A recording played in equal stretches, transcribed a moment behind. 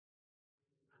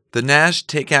The NASH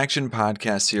Take Action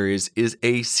podcast series is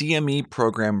a CME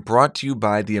program brought to you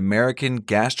by the American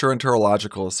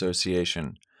Gastroenterological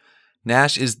Association.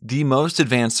 NASH is the most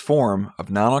advanced form of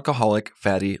non-alcoholic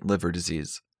fatty liver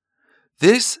disease.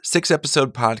 This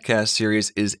 6-episode podcast series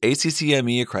is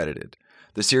ACCME accredited.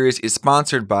 The series is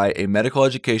sponsored by a medical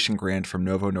education grant from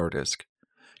Novo Nordisk.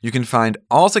 You can find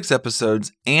all 6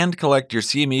 episodes and collect your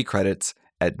CME credits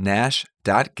at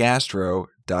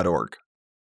nash.gastro.org.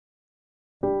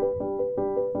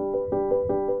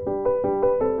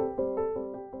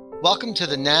 Welcome to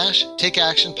the NASH Take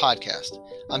Action podcast.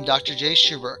 I'm Dr. Jay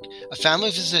Shubrook, a family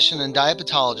physician and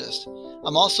diabetologist.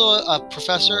 I'm also a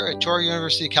professor at Touro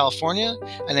University of California,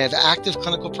 and I have active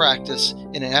clinical practice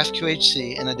in an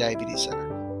FQHC and a diabetes center.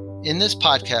 In this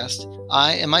podcast,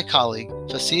 I and my colleague,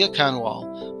 Fasiha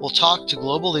Kanwal, will talk to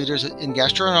global leaders in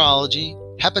gastroenterology,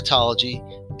 hepatology,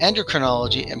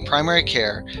 endocrinology, and primary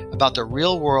care about the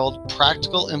real-world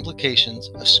practical implications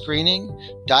of screening,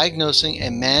 diagnosing,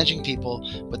 and managing people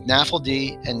with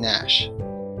NAFLD and NASH.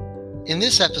 In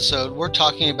this episode, we're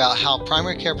talking about how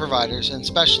primary care providers and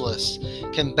specialists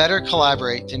can better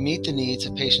collaborate to meet the needs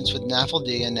of patients with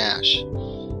NAFLD and NASH.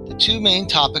 The 2 main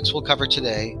topics we'll cover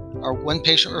today are when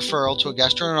patient referral to a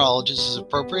gastroenterologist is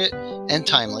appropriate and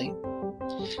timely,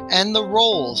 and the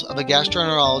roles of a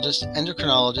gastroenterologist,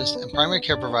 endocrinologist, and primary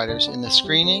care providers in the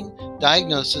screening,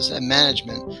 diagnosis, and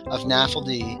management of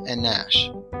NAFLD and NASH.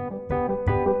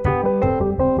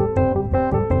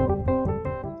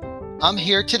 I'm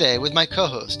here today with my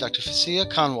co-host, Dr.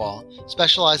 Fasiha Kanwal,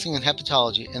 specializing in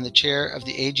hepatology and the chair of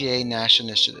the AGA NASH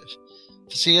Initiative.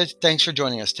 Fasiha, thanks for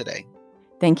joining us today.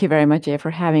 Thank you very much, Jay, for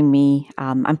having me.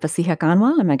 I'm Fasiha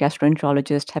Kanwal. I'm a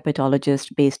gastroenterologist,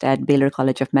 hepatologist based at Baylor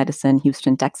College of Medicine,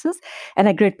 Houston, Texas. And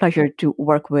a great pleasure to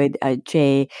work with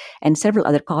Jay and several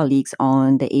other colleagues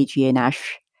on the AGA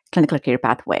NASH clinical care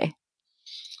pathway.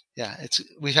 Yeah,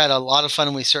 we've had a lot of fun,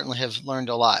 and we certainly have learned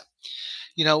a lot.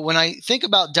 You know, when I think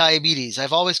about diabetes,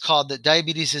 I've always called that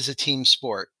diabetes is a team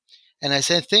sport. And I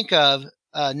think of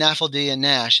NAFLD and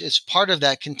NASH as part of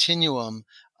that continuum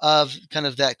of kind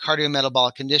of that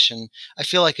cardiometabolic condition. I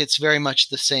feel like it's very much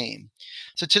the same.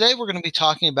 So today we're going to be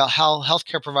talking about how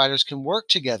healthcare providers can work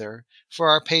together for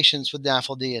our patients with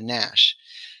NAFLD and NASH.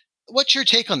 What's your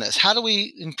take on this? How do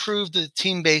we improve the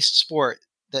team-based sport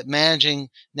that managing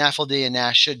NAFLD and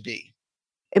NASH should be?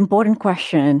 Important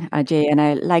question, Jay, and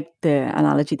I like the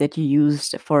analogy that you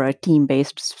used for a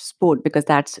team-based sport because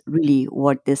that's really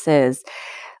what this is.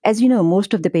 As you know,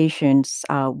 most of the patients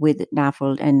with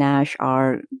NAFLD and NASH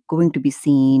are going to be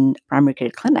seen primary care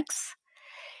clinics.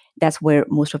 That's where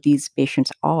most of these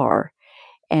patients are.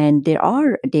 And there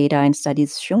are data and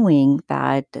studies showing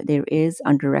that there is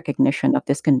under-recognition of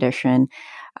this condition.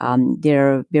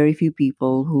 There are very few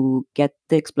people who get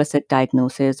the explicit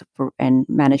diagnosis and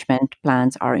management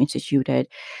plans are instituted.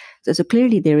 So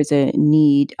clearly there is a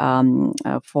need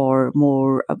for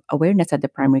more awareness at the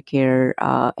primary care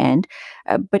end.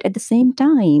 But at the same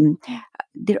time,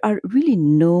 there are really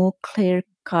no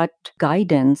clear-cut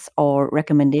guidance or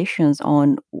recommendations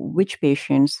on which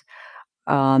patients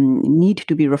need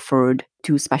to be referred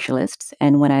to specialists.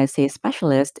 And when I say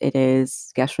specialist, it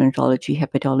is gastroenterology,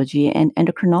 hepatology, and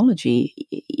endocrinology,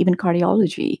 even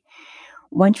cardiology.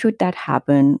 When should that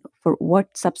happen? For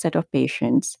what subset of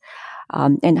patients?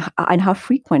 And how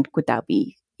frequent could that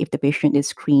be? If the patient is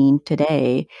screened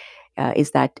today,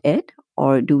 is that it?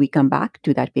 Or do we come back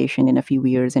to that patient in a few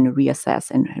years and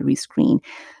reassess and rescreen?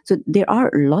 So there are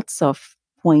lots of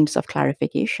points of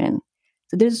clarification.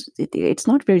 So it's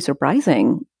not very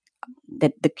surprising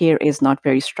that the care is not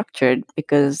very structured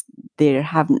because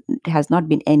has not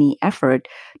been any effort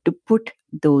to put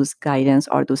those guidance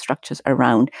or those structures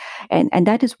around. And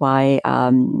that is why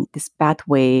this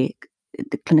pathway,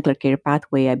 the clinical care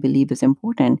pathway, I believe is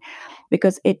important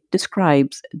because it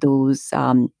describes those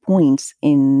points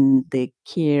in the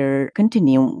care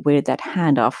continuum where that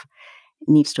handoff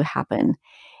needs to happen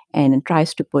and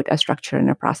tries to put a structure and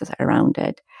a process around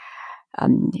it.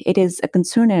 It is a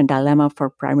concern and a dilemma for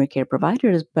primary care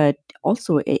providers, but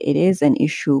also it is an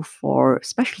issue for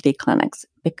specialty clinics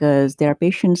because there are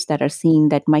patients that are seen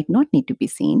that might not need to be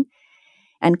seen.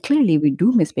 And clearly we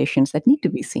do miss patients that need to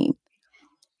be seen.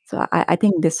 So I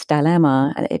think this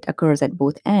dilemma, it occurs at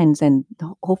both ends, and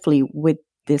hopefully with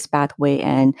this pathway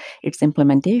and its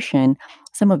implementation,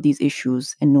 some of these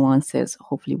issues and nuances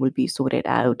hopefully will be sorted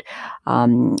out.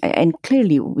 And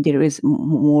clearly there is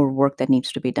more work that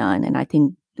needs to be done. And I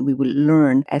think we will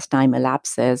learn as time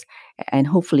elapses and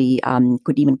hopefully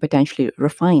could even potentially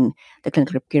refine the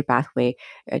clinical care pathway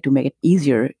to make it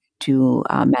easier to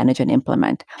manage and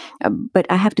implement. But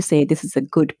I have to say this is a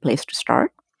good place to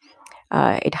start.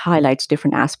 it highlights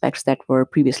different aspects that were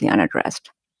previously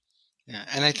unaddressed. Yeah,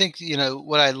 and I think,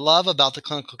 what I love about the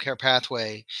clinical care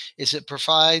pathway is it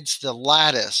provides the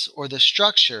lattice or the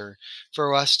structure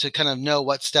for us to kind of know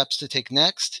what steps to take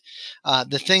next.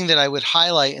 The thing that I would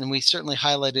highlight, and we certainly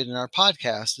highlighted in our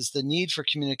podcast, is the need for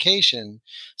communication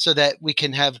so that we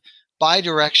can have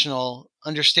bidirectional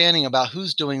understanding about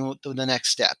who's doing the next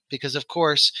step. Because, of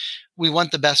course, we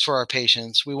want the best for our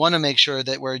patients. We want to make sure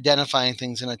that we're identifying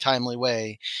things in a timely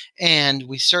way. And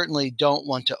we certainly don't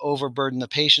want to overburden the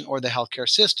patient or the healthcare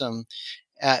system,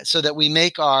 so that we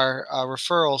make our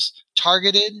referrals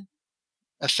targeted,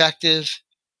 effective,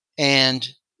 and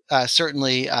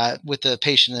certainly with the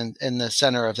patient in the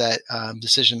center of that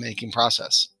decision-making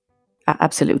process.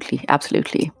 Absolutely.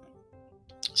 Absolutely.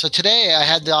 So today I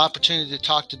had the opportunity to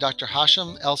talk to Dr.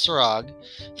 Hashem El-Serag,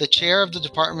 the chair of the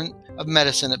Department of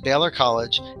Medicine at Baylor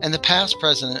College and the past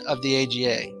president of the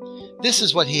AGA. This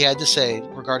is what he had to say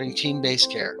regarding team-based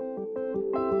care.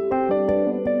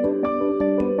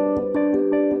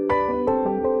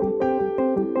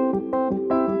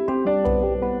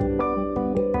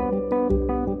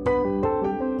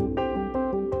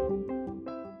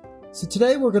 So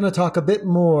today we're going to talk a bit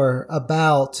more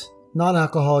about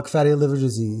non-alcoholic fatty liver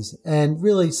disease and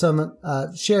really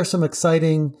share some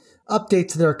exciting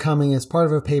updates that are coming as part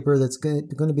of a paper that's going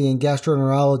to be in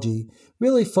gastroenterology,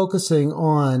 really focusing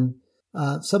on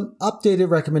some updated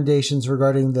recommendations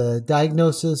regarding the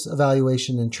diagnosis,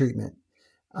 evaluation, and treatment.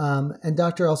 And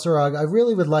Dr. El-Serag, I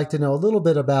really would like to know a little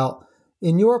bit about,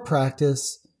 in your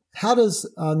practice, how does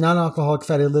non-alcoholic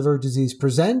fatty liver disease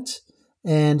present,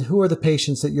 and who are the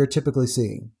patients that you're typically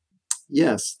seeing?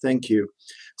 Yes, thank you.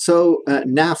 So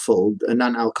NAFLD, a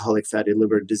non-alcoholic fatty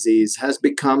liver disease, has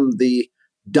become the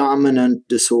dominant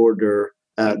disorder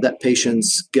that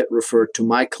patients get referred to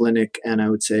my clinic, and I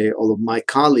would say all of my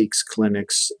colleagues'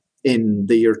 clinics in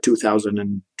the year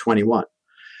 2021.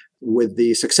 With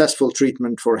the successful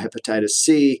treatment for hepatitis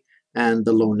C and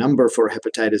the low number for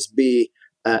hepatitis B,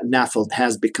 NAFLD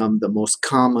has become the most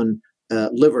common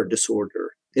liver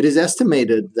disorder. It is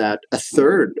estimated that a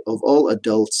third of all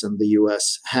adults in the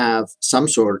U.S. have some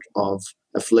sort of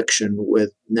affliction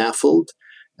with NAFLD.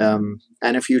 And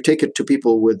if you take it to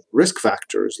people with risk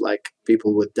factors, like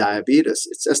people with diabetes,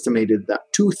 it's estimated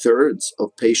that 2/3 of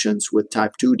patients with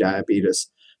type 2 diabetes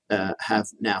have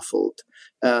NAFLD.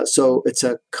 So it's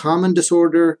a common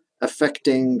disorder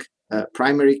affecting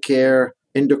primary care,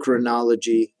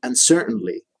 endocrinology, and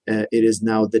certainly it is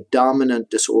now the dominant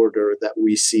disorder that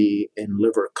we see in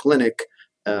liver clinic,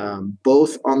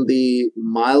 both on the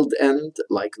mild end,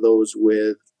 like those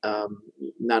with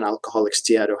non-alcoholic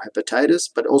steatohepatitis,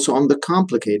 but also on the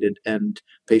complicated end,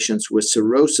 patients with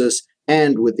cirrhosis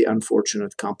and with the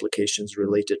unfortunate complications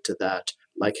related to that,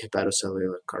 like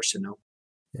hepatocellular carcinoma.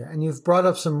 Yeah, and you've brought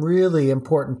up some really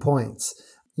important points.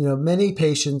 Many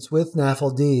patients with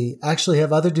NAFLD actually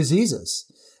have other diseases.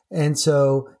 And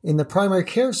so in the primary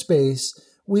care space,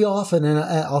 we often, and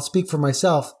I'll speak for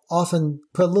myself, often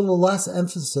put a little less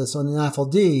emphasis on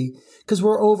NAFLD because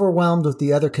we're overwhelmed with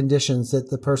the other conditions that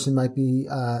the person might be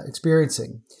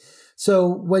experiencing. So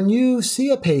when you see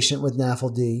a patient with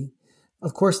NAFLD,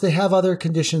 of course, they have other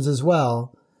conditions as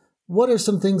well. What are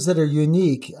some things that are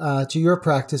unique to your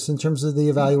practice in terms of the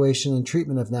evaluation and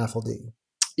treatment of NAFLD?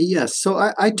 Yes, so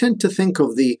I tend to think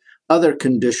of the other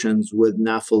conditions with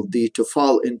NAFLD to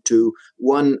fall into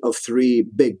one of three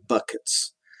big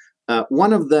buckets.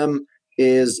 One of them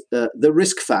is the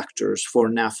risk factors for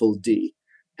NAFLD.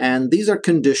 And these are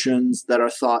conditions that are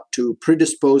thought to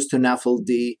predispose to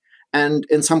NAFLD. And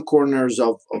in some corners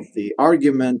of the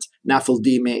argument,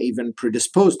 NAFLD may even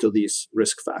predispose to these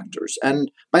risk factors. And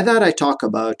by that, I talk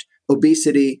about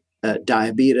obesity,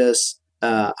 diabetes,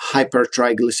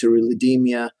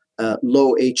 hypertriglyceridemia,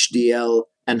 low HDL,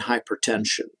 and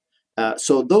hypertension.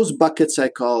 So those buckets I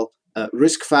call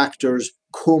risk factors,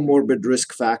 comorbid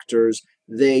risk factors.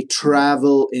 They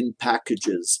travel in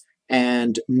packages,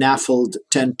 and NAFLD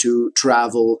tend to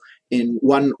travel in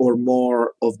one or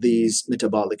more of these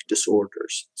metabolic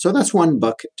disorders. So that's one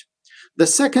bucket. The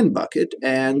second bucket,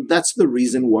 and that's the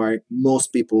reason why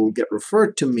most people get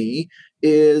referred to me,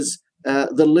 is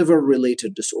the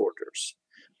liver-related disorders.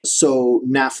 So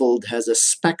NAFLD has a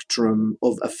spectrum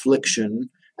of affliction,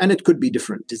 and it could be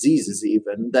different diseases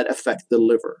even, that affect the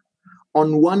liver.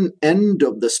 On one end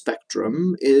of the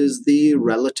spectrum is the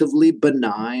relatively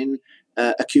benign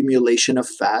accumulation of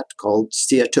fat called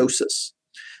steatosis.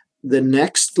 The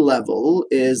next level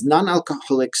is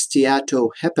non-alcoholic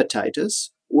steatohepatitis,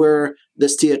 where the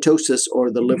steatosis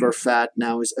or the liver fat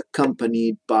now is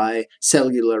accompanied by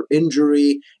cellular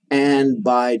injury and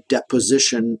by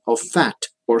deposition of fat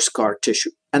or scar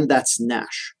tissue, and that's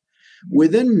NASH.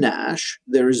 Within NASH,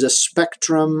 there is a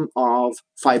spectrum of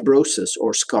fibrosis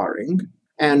or scarring,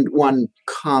 and one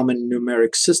common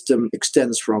numeric system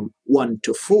extends from 1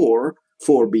 to 4,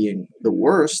 4 being the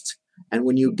worst. And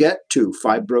when you get to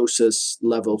fibrosis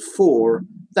level 4,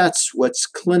 that's what's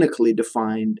clinically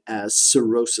defined as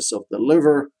cirrhosis of the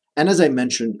liver. And as I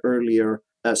mentioned earlier,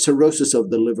 cirrhosis of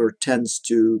the liver tends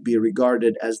to be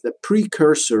regarded as the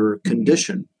precursor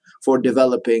condition for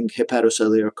developing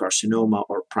hepatocellular carcinoma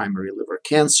or primary liver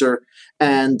cancer,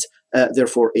 and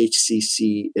therefore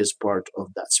HCC is part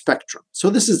of that spectrum. So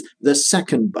this is the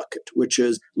second bucket, which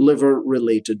is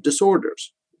liver-related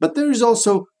disorders. But there is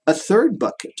also a third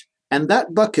bucket, and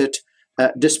that bucket,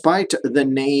 despite the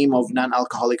name of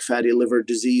non-alcoholic fatty liver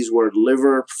disease, where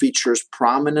liver features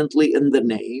prominently in the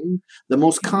name, the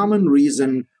most common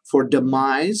reason for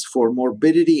demise, for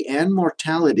morbidity and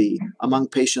mortality among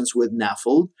patients with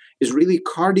NAFLD is really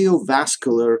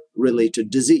cardiovascular-related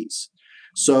disease.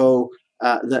 So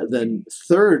the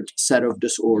third set of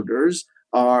disorders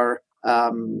are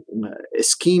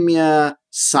ischemia,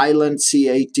 silent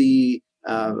CAT,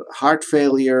 heart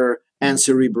failure, and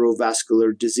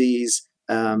cerebrovascular disease,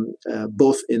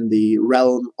 both in the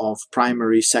realm of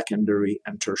primary, secondary,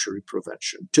 and tertiary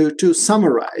prevention. To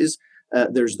summarize,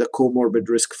 there's the comorbid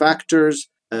risk factors,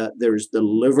 there is the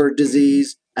liver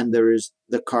disease, and there is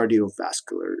the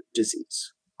cardiovascular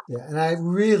disease. Yeah, and I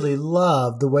really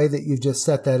love the way that you've just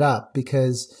set that up,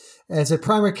 because as a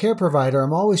primary care provider,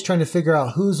 I'm always trying to figure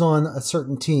out who's on a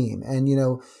certain team. And,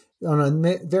 on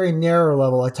a very narrow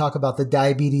level, I talk about the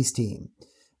diabetes team.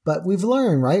 But we've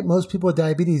learned, right? Most people with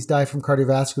diabetes die from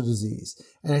cardiovascular disease.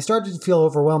 And I started to feel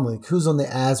overwhelmed, like who's on the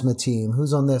asthma team,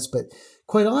 who's on this. But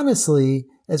quite honestly,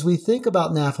 as we think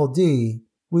about NAFLD,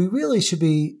 we really should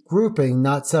be grouping,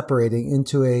 not separating,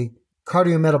 into a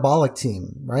cardiometabolic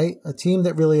team, right? A team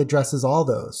that really addresses all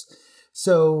those.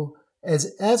 So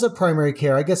as a primary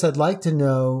care, I guess I'd like to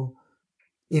know,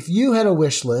 if you had a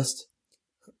wish list,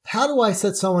 how do I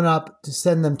set someone up to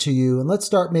send them to you? And let's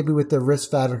start maybe with the risk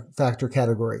factor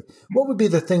category. What would be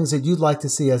the things that you'd like to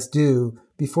see us do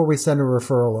before we send a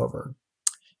referral over?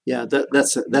 Yeah,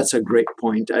 that's a great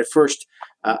point. First,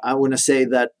 I want to say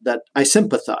that I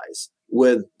sympathize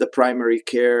with the primary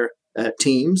care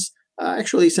teams. I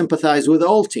actually sympathize with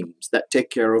all teams that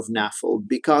take care of NAFLD,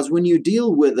 because when you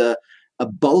deal with a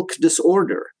bulk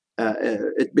disorder,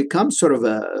 it becomes sort of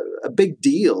a big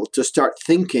deal to start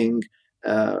thinking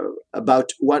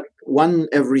about one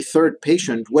every third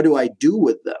patient, what do I do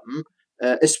with them,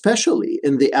 especially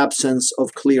in the absence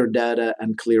of clear data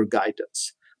and clear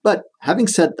guidance. But having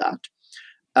said that,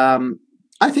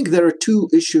 I think there are two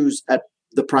issues at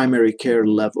the primary care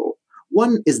level.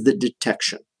 One is the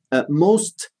detection.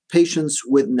 Most patients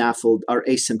with NAFLD are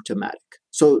asymptomatic.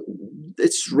 So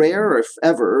it's rare, if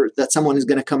ever, that someone is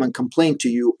going to come and complain to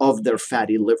you of their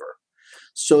fatty liver.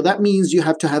 So that means you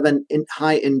have to have a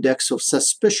high index of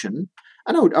suspicion.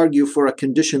 And I would argue for a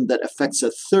condition that affects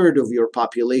a third of your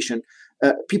population,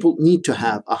 people need to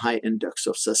have a high index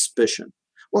of suspicion.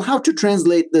 Well, how to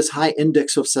translate this high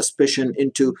index of suspicion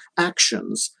into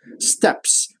actions,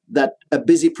 steps that a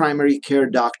busy primary care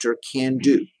doctor can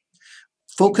do?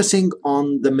 Focusing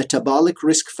on the metabolic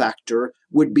risk factor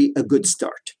would be a good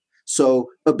start. So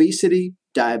obesity,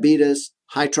 diabetes,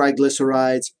 high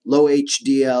triglycerides, low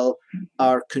HDL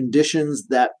are conditions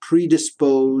that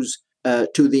predispose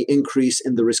to the increase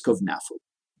in the risk of NAFLD.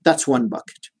 That's one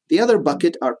bucket. The other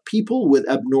bucket are people with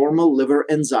abnormal liver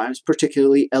enzymes,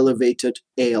 particularly elevated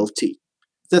ALT.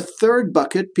 The third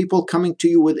bucket, people coming to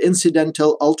you with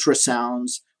incidental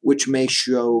ultrasounds, which may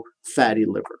show fatty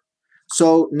liver.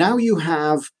 So now you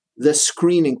have the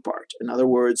screening part. In other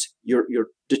words, you're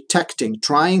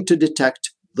trying to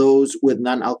detect those with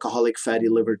non-alcoholic fatty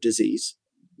liver disease.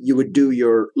 You would do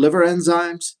your liver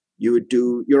enzymes, you would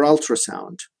do your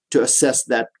ultrasound to assess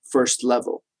that first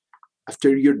level.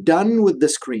 After you're done with the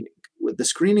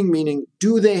screening meaning,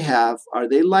 are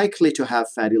they likely to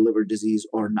have fatty liver disease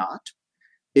or not?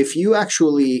 If you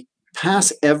actually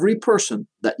pass every person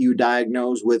that you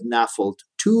diagnose with NAFLD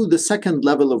to the second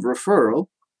level of referral,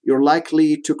 you're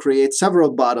likely to create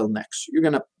several bottlenecks. You're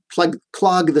going to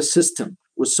clog the system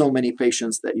with so many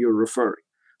patients that you're referring.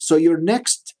 So your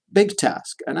next big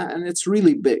task, and it's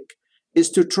really big, is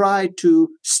to try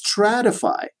to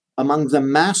stratify among the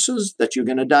masses that you're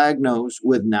going to diagnose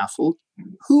with NAFLD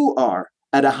who are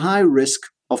at a high risk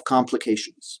of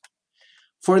complications.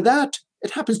 For that,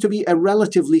 it happens to be a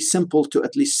relatively simple to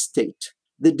at least state.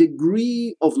 The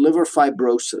degree of liver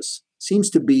fibrosis seems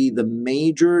to be the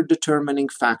major determining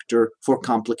factor for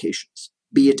complications,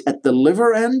 be it at the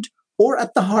liver end or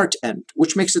at the heart end,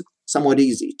 which makes it somewhat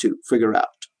easy to figure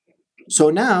out. So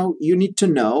now you need to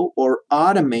know or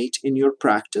automate in your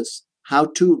practice how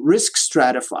to risk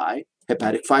stratify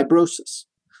hepatic fibrosis.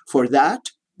 For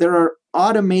that, there are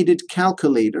automated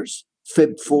calculators,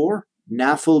 FIB4,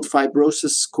 NAFLD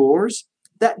fibrosis scores,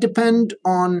 that depend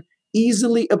on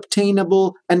easily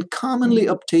obtainable and commonly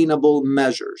obtainable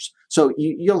measures. So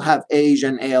you'll have age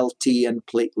and ALT and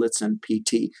platelets and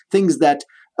PT, things that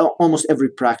almost every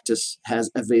practice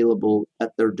has available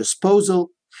at their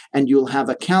disposal. And you'll have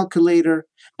a calculator,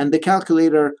 and the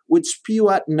calculator would spew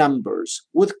out numbers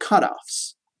with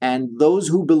cutoffs. And those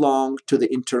who belong to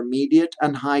the intermediate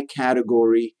and high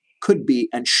category could be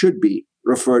and should be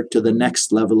referred to the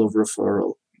next level of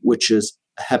referral, which is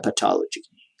hepatology.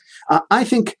 I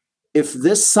think if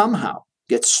this somehow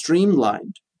gets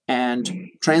streamlined and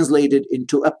translated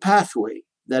into a pathway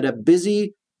that a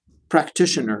busy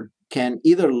practitioner can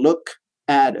either look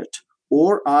at it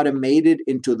or automate it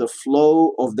into the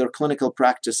flow of their clinical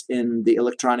practice in the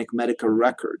electronic medical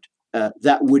record,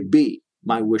 that would be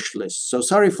my wish list. So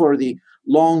sorry for the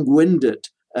long-winded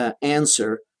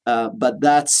answer, but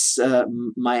that's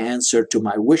my answer to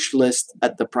my wish list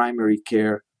at the primary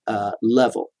care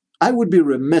level. I would be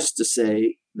remiss to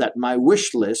say that my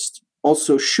wish list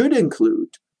also should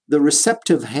include the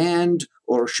receptive hand,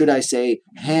 or should I say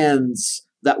hands,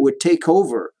 that would take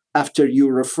over after you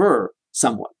refer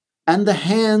someone. And the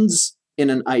hands in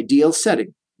an ideal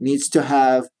setting needs to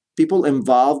have people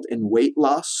involved in weight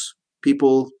loss,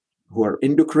 people who are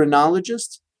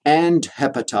endocrinologists and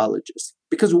hepatologists.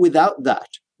 Because without that,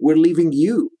 we're leaving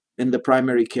you in the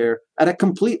primary care at a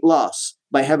complete loss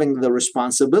by having the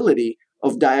responsibility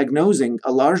of diagnosing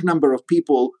a large number of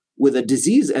people with a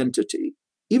disease entity,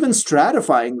 even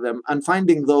stratifying them and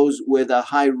finding those with a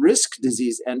high-risk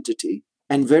disease entity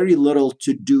and very little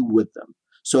to do with them.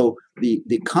 So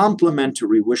the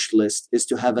complementary wish list is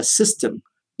to have a system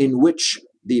in which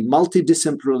the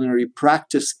multidisciplinary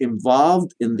practice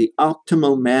involved in the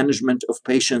optimal management of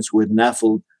patients with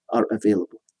NAFLD are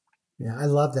available. Yeah, I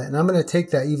love that. And I'm going to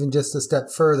take that even just a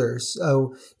step further.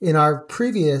 So in our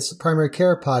previous primary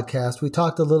care podcast, we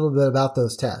talked a little bit about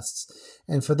those tests.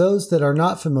 And for those that are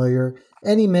not familiar,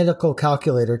 any medical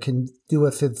calculator can do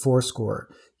a FIB4 score.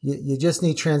 You just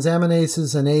need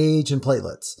transaminases and age and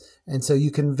platelets. And so you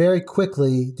can very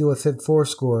quickly do a FIB4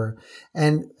 score.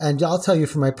 And I'll tell you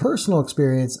from my personal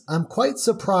experience, I'm quite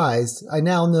surprised. I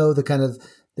now know the kind of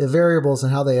the variables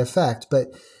and how they affect, but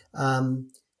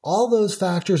all those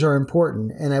factors are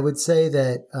important. And I would say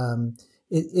that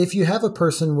if you have a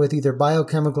person with either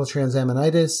biochemical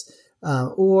transaminitis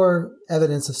or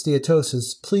evidence of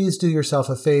steatosis, please do yourself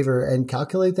a favor and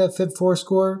calculate that FIB4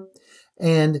 score.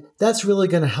 And that's really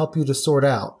going to help you to sort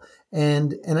out.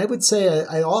 And I would say,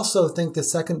 I also think the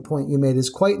second point you made is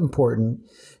quite important,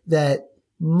 that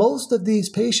most of these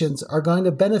patients are going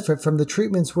to benefit from the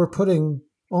treatments we're putting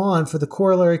on for the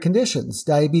corollary conditions,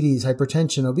 diabetes,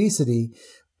 hypertension, obesity.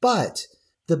 But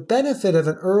the benefit of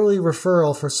an early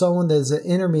referral for someone that is an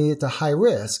intermediate to high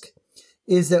risk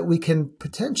is that we can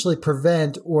potentially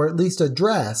prevent or at least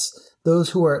address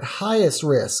those who are at highest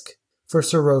risk for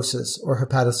cirrhosis or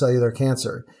hepatocellular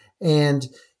cancer. And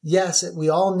yes, we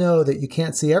all know that you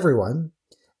can't see everyone,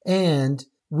 and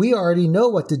we already know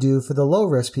what to do for the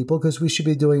low-risk people because we should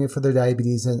be doing it for their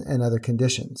diabetes and other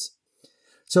conditions.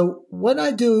 So when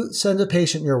I do send a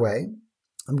patient your way,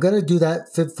 I'm going to do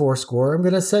that FIB4 score. I'm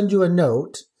going to send you a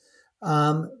note,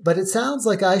 but it sounds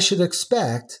like I should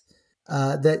expect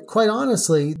that, quite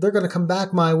honestly, they're going to come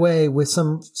back my way with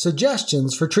some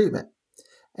suggestions for treatment.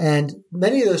 And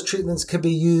many of those treatments could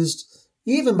be used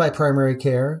even by primary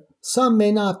care. Some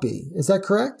may not be. Is that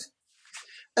correct?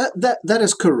 That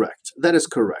is correct. That is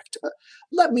correct.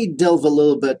 Let me delve a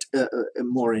little bit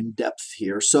more in depth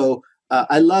here. So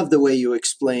I love the way you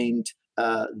explained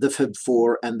the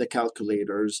FIB4 and the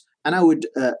calculators. And I would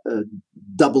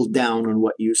double down on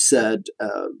what you said.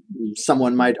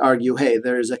 Someone might argue, hey,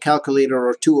 there's a calculator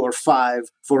or 2 or 5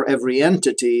 for every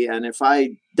entity. And if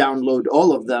I download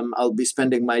all of them, I'll be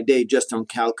spending my day just on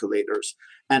calculators.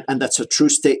 And that's a true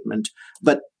statement.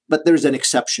 But there's an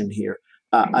exception here.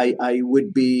 I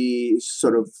would be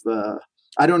sort of,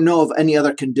 I don't know of any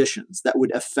other conditions that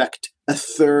would affect a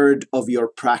third of your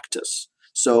practice.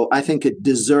 So I think it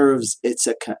deserves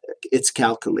its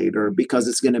calculator because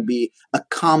it's going to be a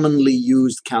commonly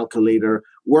used calculator,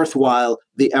 worthwhile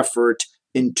the effort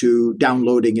into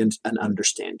downloading and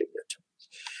understanding it.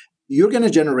 You're going to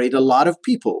generate a lot of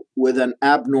people with an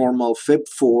abnormal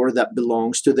FIB4 that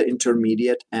belongs to the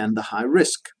intermediate and the high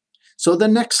risk. So the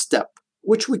next step,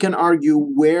 which we can argue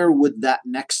where would that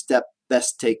next step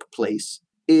best take place,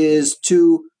 is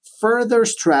to further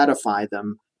stratify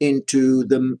them into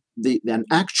an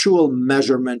actual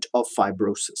measurement of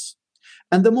fibrosis.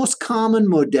 And the most common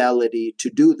modality to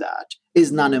do that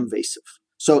is non-invasive.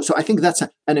 So I think that's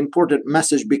an important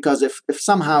message, because if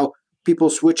somehow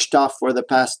people switched off for the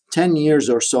past 10 years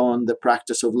or so on the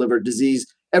practice of liver disease,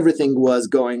 everything was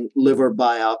going liver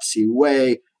biopsy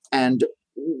way, and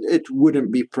it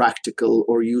wouldn't be practical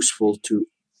or useful to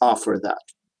offer that.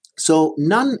 So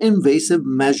non-invasive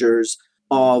measures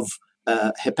of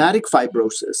hepatic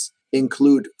fibrosis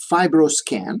include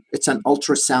FibroScan. It's an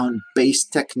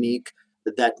ultrasound-based technique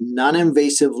that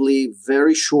non-invasively,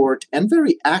 very short and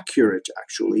very accurate,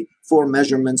 actually, for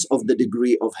measurements of the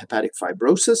degree of hepatic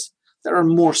fibrosis. There are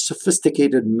more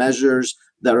sophisticated measures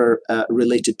that are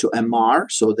related to MR.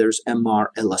 So there's MR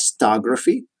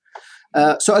elastography.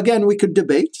 So again, we could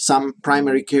debate. Some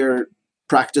primary care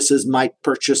practices might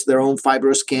purchase their own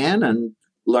FibroScan and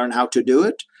learn how to do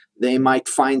it. They might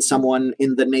find someone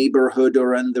in the neighborhood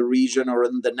or in the region or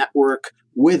in the network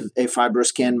with a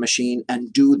FibroScan machine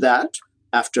and do that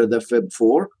after the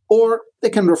FIB-4, or they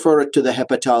can refer it to the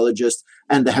hepatologist,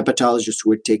 and the hepatologist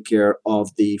would take care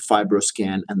of the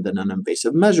FibroScan and the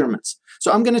non-invasive measurements.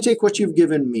 So I'm going to take what you've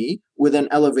given me with an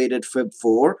elevated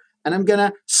FIB-4, and I'm going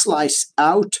to slice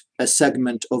out a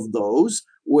segment of those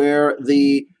where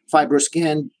the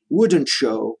FibroScan wouldn't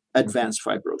show advanced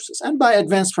fibrosis. And by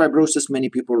advanced fibrosis, many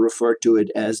people refer to it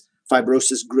as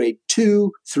fibrosis grade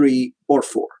 2, 3, or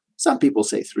 4. Some people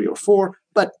say 3 or 4,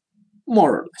 but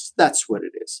more or less, that's what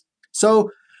it is.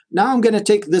 So now I'm going to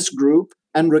take this group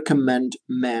and recommend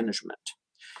management.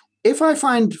 If I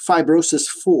find fibrosis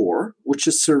 4, which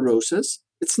is cirrhosis,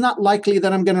 it's not likely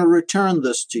that I'm going to return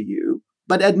this to you.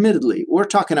 But admittedly, we're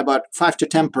talking about 5 to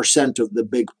 10% of the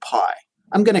big pie.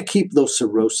 I'm going to keep those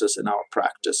cirrhosis in our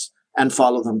practice and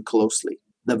follow them closely.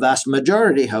 The vast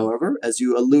majority, however, as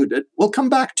you alluded, will come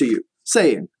back to you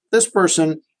saying, this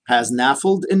person has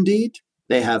NAFLD indeed,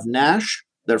 they have NASH,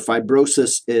 their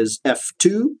fibrosis is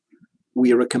F2,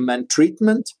 we recommend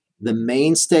treatment. The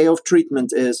mainstay of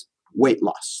treatment is weight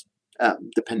loss.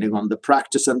 Depending on the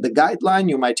practice and the guideline,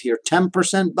 you might hear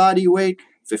 10% body weight,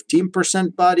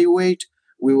 15% body weight.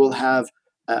 We will have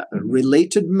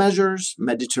related measures,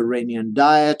 Mediterranean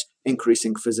diet,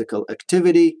 increasing physical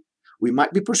activity. We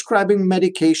might be prescribing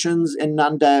medications in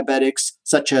non-diabetics,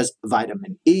 such as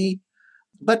vitamin E,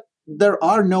 but there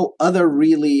are no other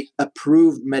really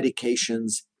approved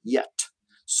medications yet.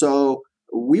 So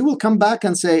we will come back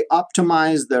and say,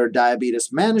 optimize their diabetes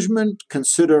management,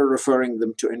 consider referring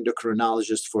them to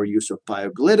endocrinologists for use of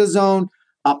pioglitazone,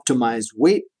 optimize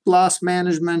weight loss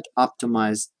management,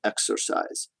 optimize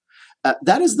exercise.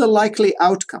 That is the likely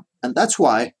outcome. And that's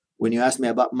why when you ask me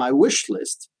about my wish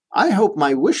list, I hope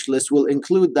my wish list will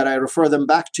include that I refer them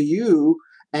back to you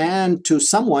and to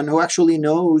someone who actually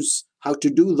knows how to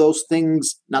do those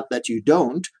things, not that you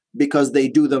don't, because they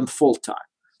do them full time.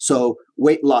 So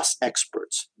weight loss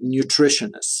experts,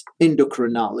 nutritionists,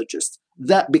 endocrinologists,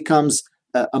 that becomes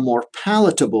a more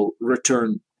palatable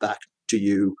return back to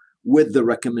you with the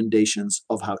recommendations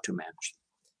of how to manage.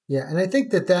 Yeah, and I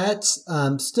think that that's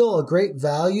still a great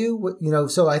value.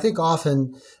 So I think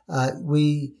often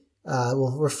we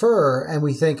will refer and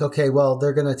we think, okay, well,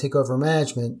 they're going to take over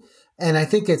management. And I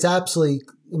think it's absolutely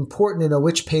important to know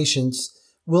which patients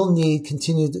will need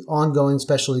continued ongoing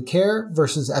specialty care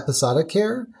versus episodic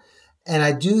care. And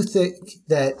I do think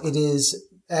that it is,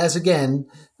 as again,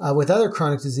 with other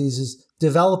chronic diseases,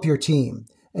 develop your team.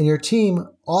 And your team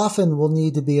often will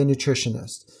need to be a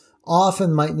nutritionist,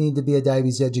 often might need to be a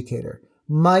diabetes educator,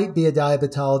 might be a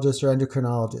diabetologist or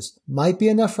endocrinologist, might be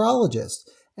a nephrologist.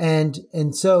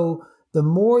 And so the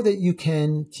more that you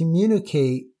can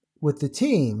communicate with the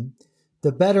team,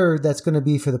 the better that's going to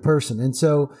be for the person. And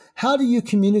so how do you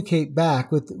communicate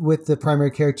back with the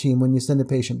primary care team when you send a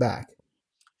patient back?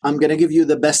 I'm going to give you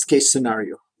the best case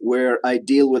scenario where I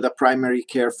deal with a primary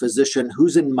care physician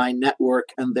who's in my network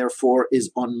and therefore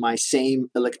is on my same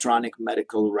electronic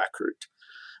medical record.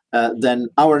 Then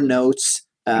our notes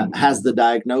has the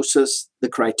diagnosis, the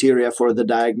criteria for the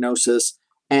diagnosis,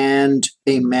 and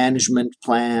a management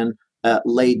plan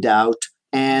laid out,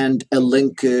 and a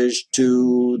linkage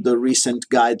to the recent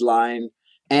guideline,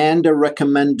 and a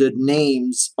recommended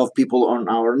names of people on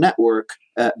our network,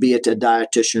 be it a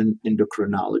dietitian,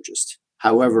 endocrinologist.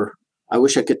 However, I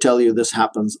wish I could tell you this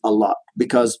happens a lot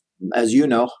because, as you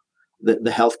know, the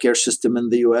healthcare system in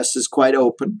the U.S. is quite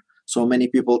open. So many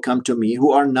people come to me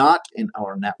who are not in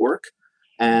our network,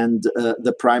 and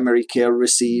the primary care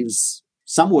receives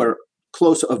somewhere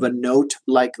close of a note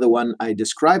like the one I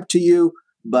described to you,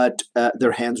 but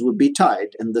their hands would be tied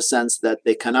in the sense that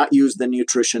they cannot use the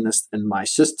nutritionist in my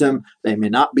system. They may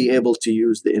not be able to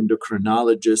use the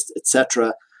endocrinologist,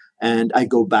 etc. And I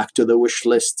go back to the wish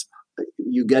list.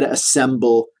 You got to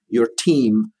assemble your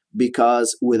team,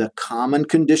 because with a common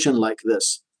condition like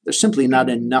this, there's simply not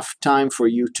enough time for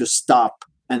you to stop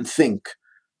and think,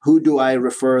 who do I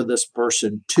refer this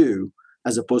person to,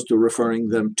 as opposed to referring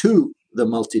them to the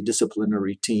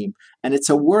multidisciplinary team. And it's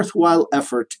a worthwhile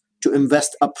effort to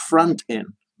invest upfront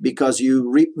in, because you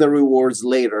reap the rewards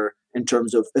later in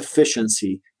terms of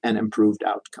efficiency and improved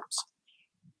outcomes.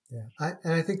 Yeah,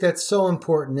 I think that's so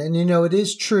important. And, it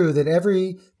is true that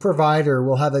every provider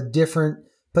will have a different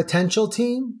potential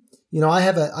team. I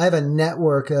have a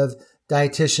network of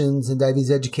dietitians and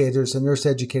diabetes educators and nurse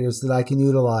educators that I can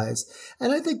utilize.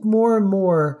 And I think more and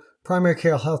more primary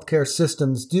care healthcare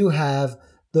systems do have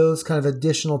those kind of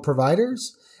additional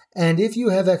providers. And if you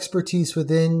have expertise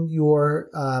within your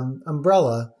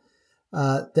umbrella,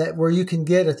 that where you can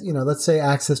get, let's say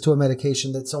access to a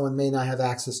medication that someone may not have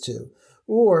access to,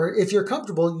 or if you're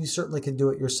comfortable, you certainly can do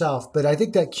it yourself. But I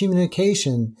think that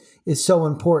communication is so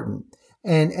important.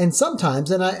 And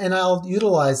sometimes, and I'll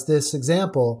utilize this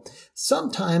example,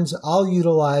 sometimes I'll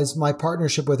utilize my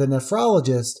partnership with a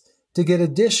nephrologist to get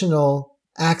additional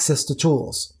access to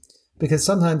tools, because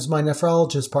sometimes my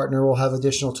nephrologist partner will have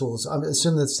additional tools. I'm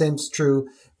assuming the same is true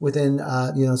within,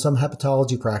 some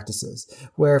hepatology practices,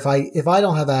 where if I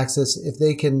don't have access, if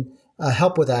they can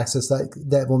help with access,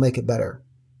 that will make it better.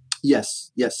 Yes,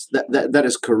 that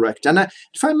is correct. And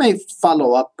if I may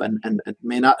follow up, and it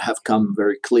may not have come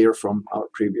very clear from our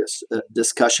previous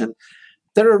discussion,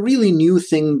 there are really new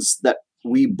things that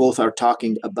we both are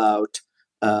talking about,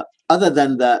 other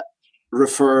than the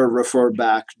refer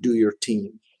back, do your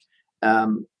team.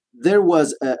 There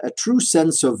was a true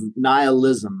sense of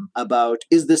nihilism about,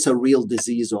 is this a real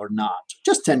disease or not,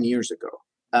 just 10 years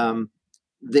ago.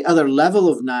 The other level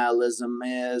of nihilism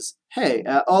is, hey,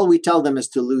 all we tell them is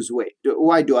to lose weight.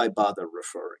 Why do I bother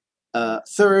referring?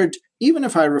 Third, even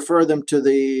if I refer them to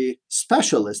the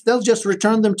specialist, they'll just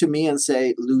return them to me and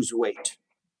say, lose weight.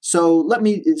 So let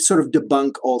me sort of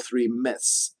debunk all three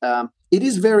myths. It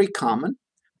is very common.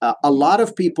 A lot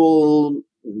of people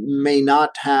may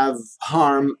not have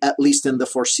harm, at least in the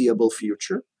foreseeable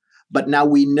future. But now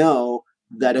we know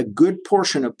that a good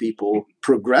portion of people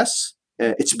progress.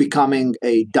 It's becoming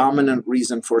a dominant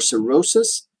reason for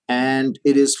cirrhosis, and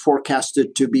it is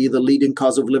forecasted to be the leading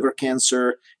cause of liver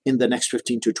cancer in the next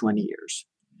 15 to 20 years.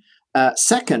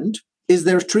 Second is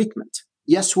their treatment.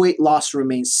 Yes, weight loss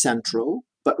remains central,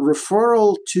 but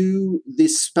referral to the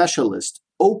specialist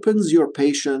opens your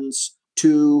patients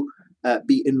to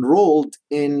be enrolled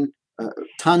in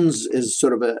tons is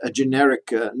sort of a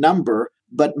generic number,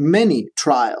 but many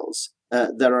trials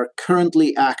that are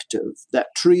currently active that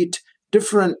treat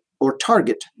different or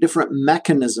target different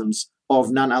mechanisms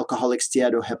of non-alcoholic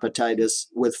steatohepatitis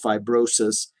with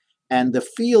fibrosis. And the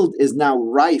field is now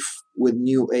rife with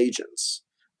new agents.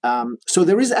 So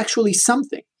there is actually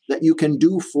something that you can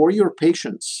do for your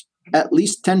patients, at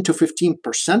least 10 to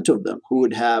 15% of them who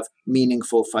would have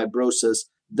meaningful fibrosis,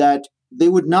 that they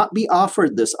would not be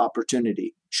offered this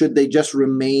opportunity should they just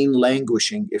remain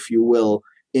languishing, if you will,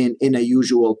 in a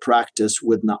usual practice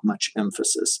with not much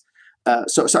emphasis.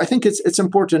 So I think it's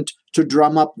important to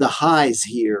drum up the highs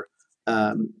here,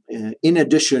 in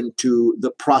addition to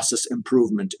the process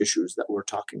improvement issues that we're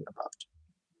talking about.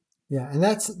 Yeah, and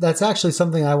that's actually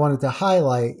something I wanted to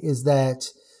highlight, is that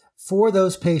for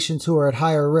those patients who are at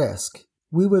higher risk,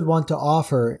 we would want to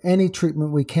offer any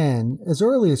treatment we can as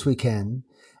early as we can.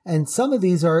 And some of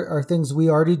these are things we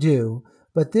already do,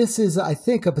 but this is, I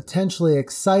think, a potentially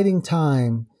exciting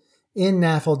time in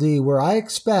NAFLD, where I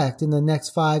expect in the next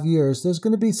 5 years, there's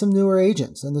going to be some newer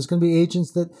agents, and there's going to be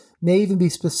agents that may even be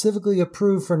specifically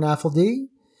approved for NAFLD.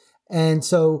 And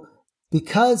so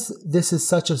because this is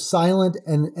such a silent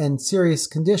and serious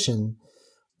condition,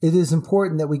 it is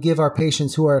important that we give our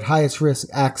patients who are at highest risk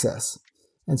access.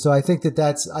 And so I think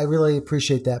I really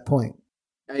appreciate that point.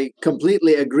 I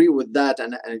completely agree with that.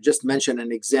 And I just mentioned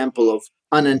an example of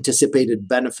unanticipated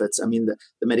benefits. I mean, the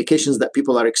medications that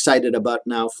people are excited about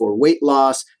now for weight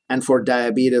loss and for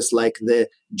diabetes, like the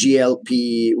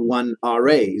GLP-1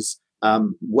 RAs,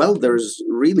 there's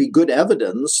really good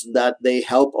evidence that they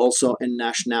help also in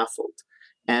NASH/NAFLD.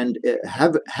 And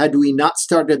had we not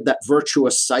started that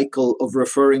virtuous cycle of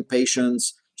referring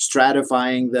patients,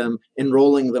 stratifying them,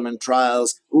 enrolling them in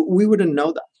trials, we wouldn't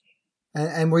know that.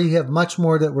 And we have much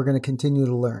more that we're going to continue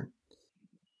to learn.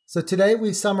 So today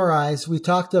we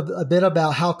talked a bit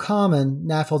about how common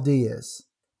NAFLD is.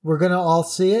 We're going to all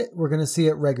see it. We're going to see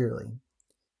it regularly.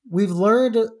 we've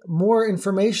learned more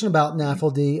information about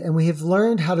NAFLD, and we have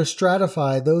learned how to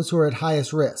stratify those who are at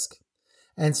highest risk.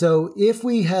 And so if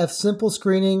we have simple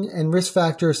screening and risk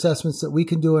factor assessments that we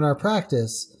can do in our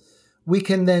practice, we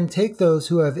can then take those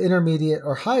who have intermediate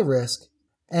or high risk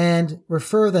and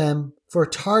refer them for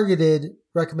targeted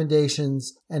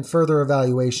recommendations and further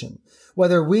evaluation.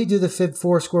 Whether we do the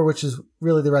FIB-4 score, which is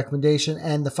really the recommendation,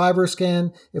 and the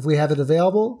FibroScan, if we have it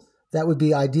available, that would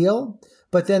be ideal.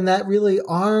 But then that really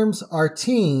arms our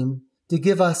team to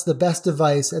give us the best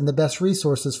advice and the best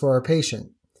resources for our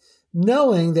patient,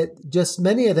 knowing that just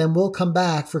many of them will come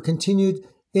back for continued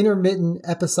intermittent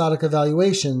episodic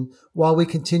evaluation while we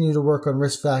continue to work on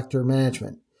risk factor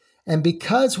management. And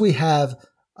because we have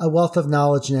a wealth of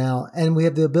knowledge now, and we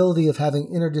have the ability of having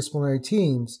interdisciplinary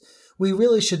teams, we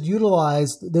really should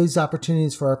utilize these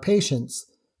opportunities for our patients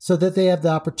so that they have the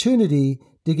opportunity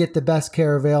to get the best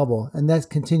care available, and that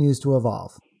continues to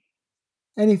evolve.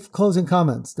 Any closing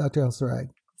comments, Dr. El-Serag?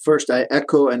 First, I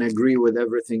echo and agree with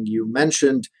everything you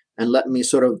mentioned, and let me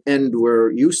sort of end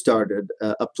where you started.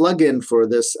 A plug-in for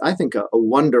this, I think, a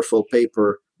wonderful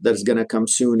paper that is going to come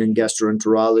soon in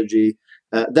gastroenterology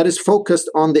that is focused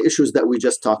on the issues that we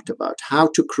just talked about, how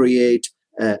to create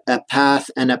a path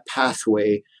and a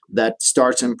pathway that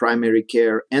starts in primary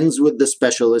care, ends with the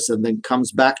specialist, and then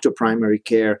comes back to primary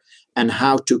care, and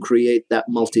how to create that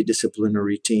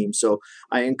multidisciplinary team. So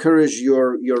I encourage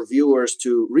your viewers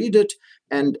to read it.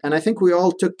 And I think we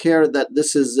all took care that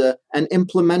this is an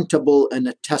implementable and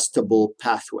a testable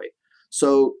pathway.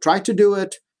 So try to do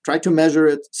it, try to measure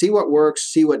it, see what works,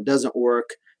 see what doesn't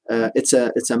work. It's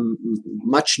a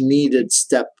much needed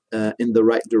step in the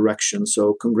right direction.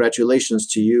 So congratulations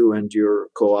to you and your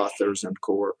co-authors and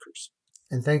co-workers.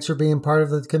 And thanks for being part of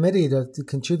the committee to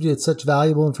contribute such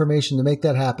valuable information to make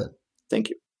that happen. Thank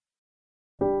you.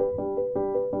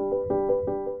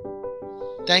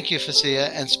 Thank you, Fasiha,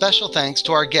 and special thanks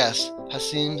to our guest,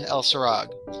 Hashem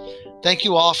El-Serag. Thank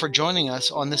you all for joining us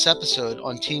on this episode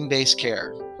on team-based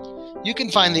care. You can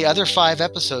find the other 5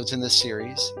 episodes in this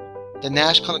series, the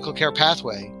NASH Clinical Care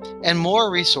Pathway, and more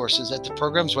resources at the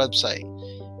program's website,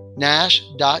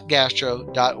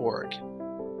 nash.gastro.org.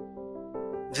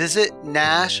 Visit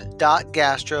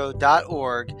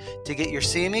nash.gastro.org to get your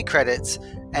CME credits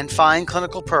and find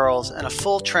clinical pearls and a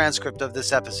full transcript of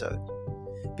this episode.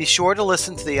 Be sure to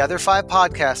listen to the other 5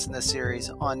 podcasts in this series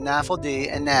on NAFLD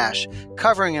and NASH,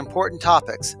 covering important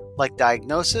topics like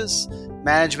diagnosis,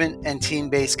 management, and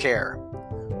team-based care.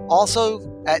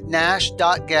 Also, at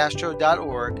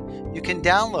nash.gastro.org, you can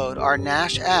download our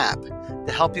NASH app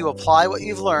to help you apply what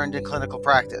you've learned in clinical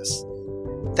practice.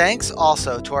 Thanks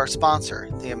also to our sponsor,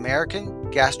 the American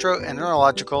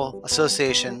Gastroenterological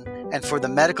Association, and for the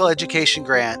medical education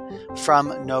grant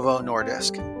from Novo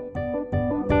Nordisk.